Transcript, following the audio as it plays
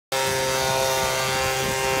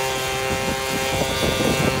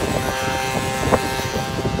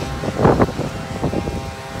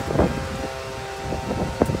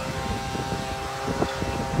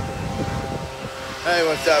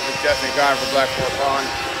what's up? It's Justin Connor from Black Fork Pond.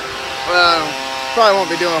 Probably won't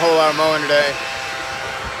be doing a whole lot of mowing today.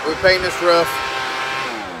 We're painting this roof.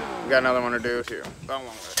 We got another one to do too.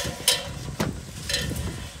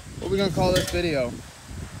 What are we gonna call this video?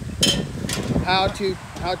 How to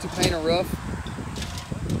paint a roof.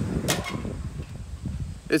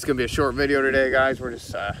 This is gonna be a short video today, guys. We're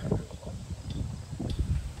just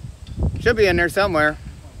should be in there somewhere.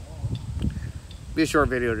 Be a short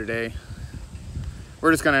video today.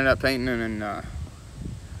 We're just gonna end up painting, and I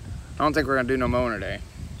don't think we're gonna do no mowing today.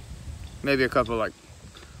 Maybe a couple like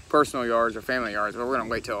personal yards or family yards, but we're gonna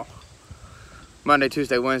wait till Monday,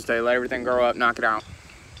 Tuesday, Wednesday, let everything grow up, knock it out.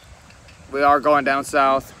 We are going down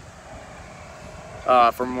south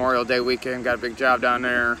for Memorial Day weekend. Got a big job down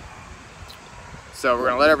there, so we're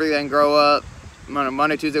gonna let everything grow up.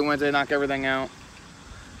 Monday, Tuesday, Wednesday, knock everything out.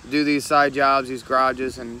 Do these side jobs, these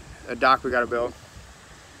garages, and a dock we gotta build.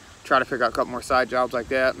 Try to pick out a couple more side jobs like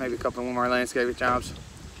that, maybe a couple more landscaping jobs.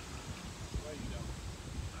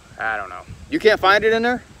 I don't know. You can't find it in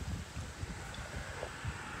there?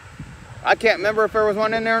 I can't remember if there was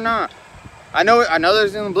one in there or not. I know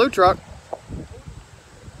there's in the blue truck.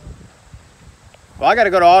 Well, I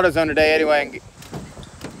gotta go to AutoZone today anyway and get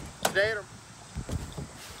today or...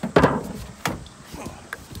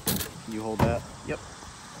 You hold that? Yep.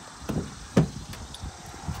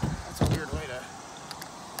 That's a weird way to...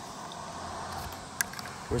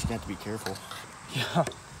 We're just gonna have to be careful. Yeah.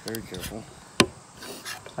 Very careful.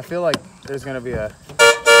 I feel like there's gonna be a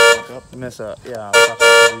miss up. Yeah.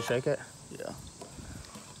 Did you shake it? Yeah.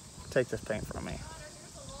 Take this paint from me.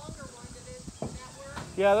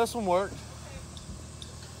 Yeah, this one worked.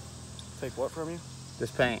 Take what from you?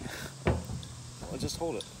 This paint. Well, just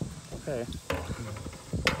hold it. Okay.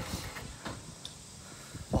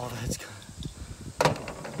 Oh, that's good.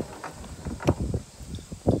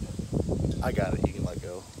 I got it. You can let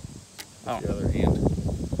go. Oh. With your other hand.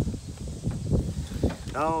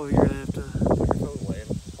 No, you're gonna have to put your phone away and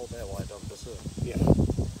hold that while I dump this in. Yeah.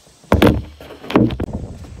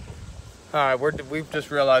 All right, we've just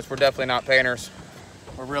realized we're definitely not painters.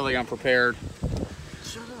 We're really unprepared.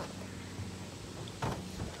 Shut up.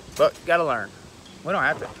 But gotta learn. We don't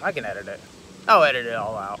have to. I can edit it. I'll edit it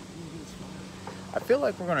all out. I feel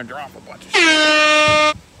like we're gonna drop a bunch of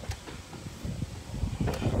shit.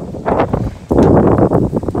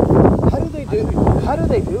 How do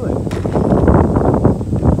they do it?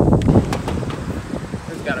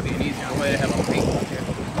 There's gotta be an easier way to have a paint bucket.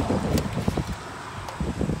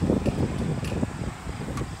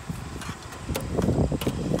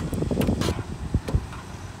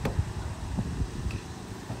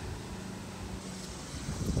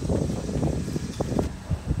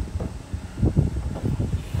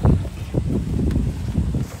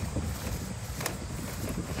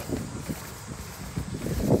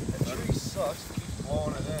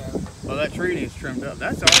 Well, that tree needs trimmed up.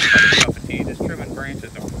 That's already a cup of tea, just trimming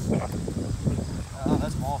branches off the stuff. Oh,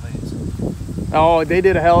 that's ball veins. Oh, they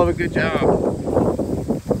did a hell of a good job.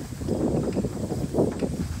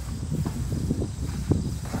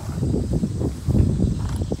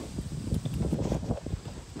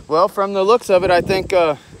 Well, from the looks of it, I think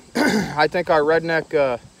I think our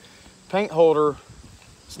redneck paint holder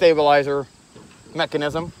stabilizer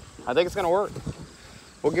mechanism, I think it's gonna work.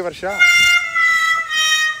 We'll give it a shot.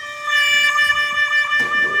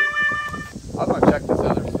 I'm gonna check this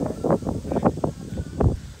other.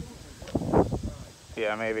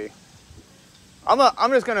 Yeah, maybe.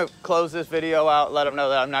 I'm just gonna close this video out, let them know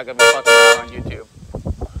that I'm not gonna be fucking around on YouTube.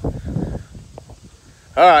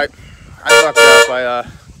 All right, I fucked up. I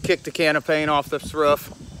kicked a can of paint off this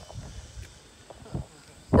roof.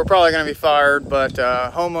 We're probably gonna be fired, but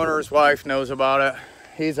homeowner's wife knows about it.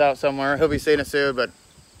 He's out somewhere. He'll be seeing us soon, but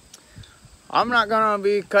I'm not gonna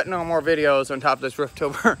be cutting on more videos on top of this roof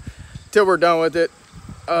till we're done with it.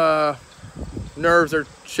 Nerves are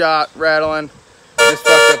shot, rattling. Just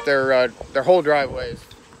fucked up their whole driveways.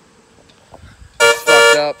 It's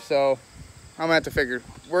fucked up, so we're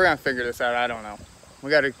gonna figure this out. I don't know.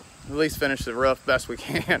 We gotta at least finish the roof best we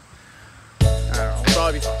can. I don't know. We'll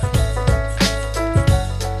probably be fine.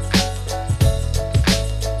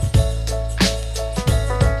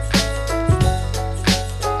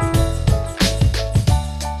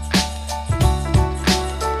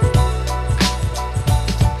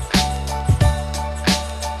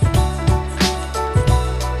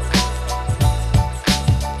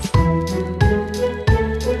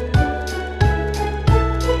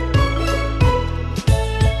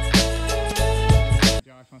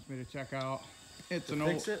 Me to check out. It's an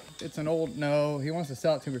old, no, he wants to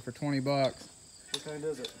sell it to me for 20 bucks. What kind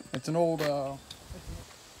is it? It's an old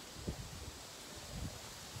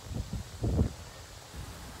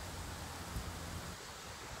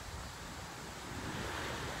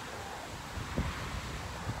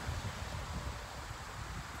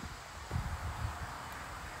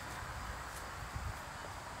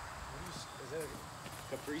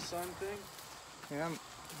Capri Sun thing? Yeah.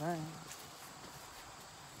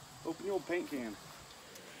 Open the old paint can.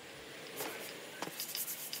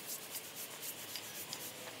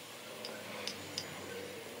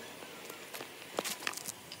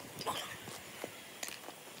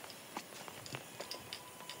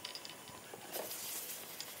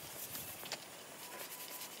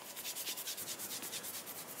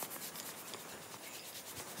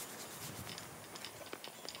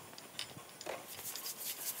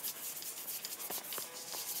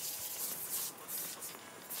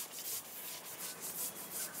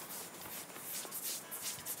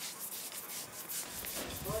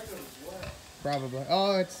 Probably.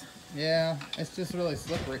 Oh, it's just really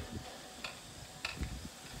slippery.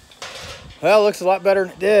 Well, it looks a lot better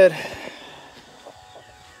than it did.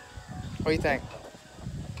 What do you think?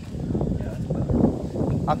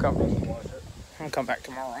 I'll come back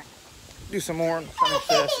tomorrow. Do some more and finish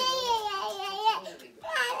this.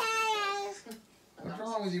 What's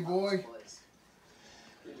wrong with you, boy?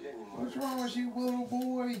 What's wrong with you, little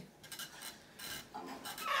boy?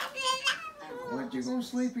 Why'd you go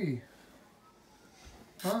sleepy?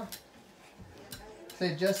 Huh?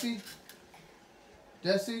 Say Jesse?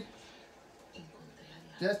 Jesse?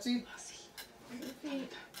 Jesse?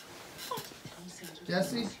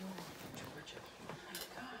 Jesse?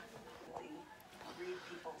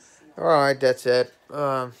 Alright, that's it.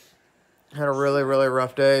 Had a really, really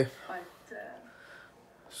rough day.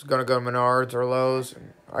 Just gonna go to Menards or Lowe's.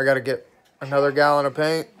 I gotta get another gallon of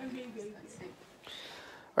paint.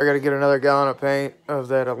 I gotta get another gallon of paint, of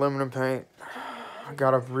that aluminum paint. I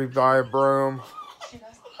gotta rebuy a broom.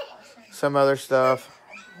 Some other stuff.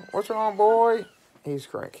 What's wrong, boy? He's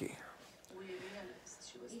cranky.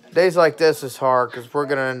 Days like this is hard because we're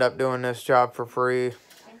gonna end up doing this job for free.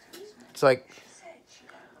 It's like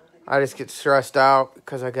I just get stressed out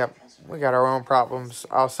because we got our own problems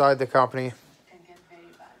outside the company.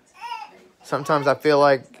 Sometimes I feel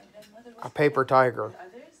like a paper tiger.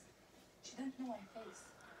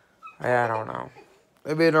 I don't know.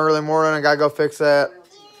 Maybe in the early morning, I gotta go fix that.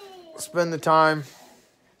 Spend the time.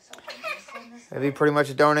 It'd be pretty much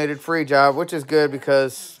a donated free job, which is good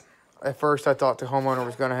because at first I thought the homeowner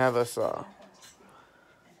was gonna have us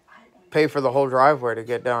pay for the whole driveway to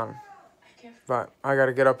get done. But I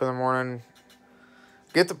gotta get up in the morning,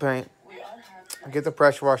 get the paint, get the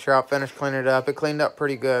pressure washer out, finish cleaning it up. It cleaned up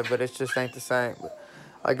pretty good, but it just ain't the same. But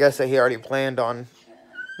I guess that he already planned on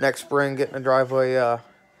next spring getting the driveway,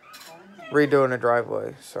 redoing the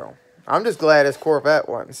driveway. So I'm just glad his Corvette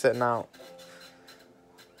wasn't sitting out.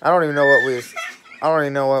 I don't even know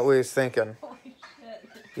what we was thinking.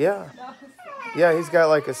 Yeah. Yeah, he's got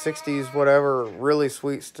like a 60s whatever, really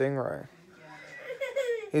sweet Stingray.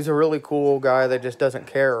 He's a really cool guy that just doesn't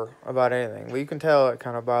care about anything. But you can tell it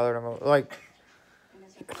kind of bothered him. Like,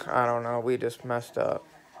 I don't know. We just messed up.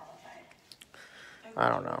 I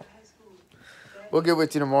don't know. We'll get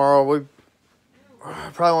with you tomorrow. We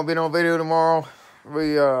probably won't be no video tomorrow.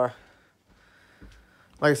 We, like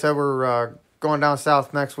I said, we're going down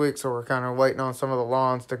south next week, so we're kind of waiting on some of the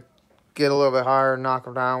lawns to get a little bit higher and knock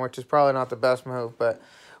them down, which is probably not the best move, but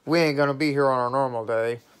we ain't going to be here on our normal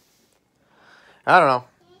day. I don't know.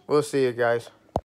 We'll see you guys.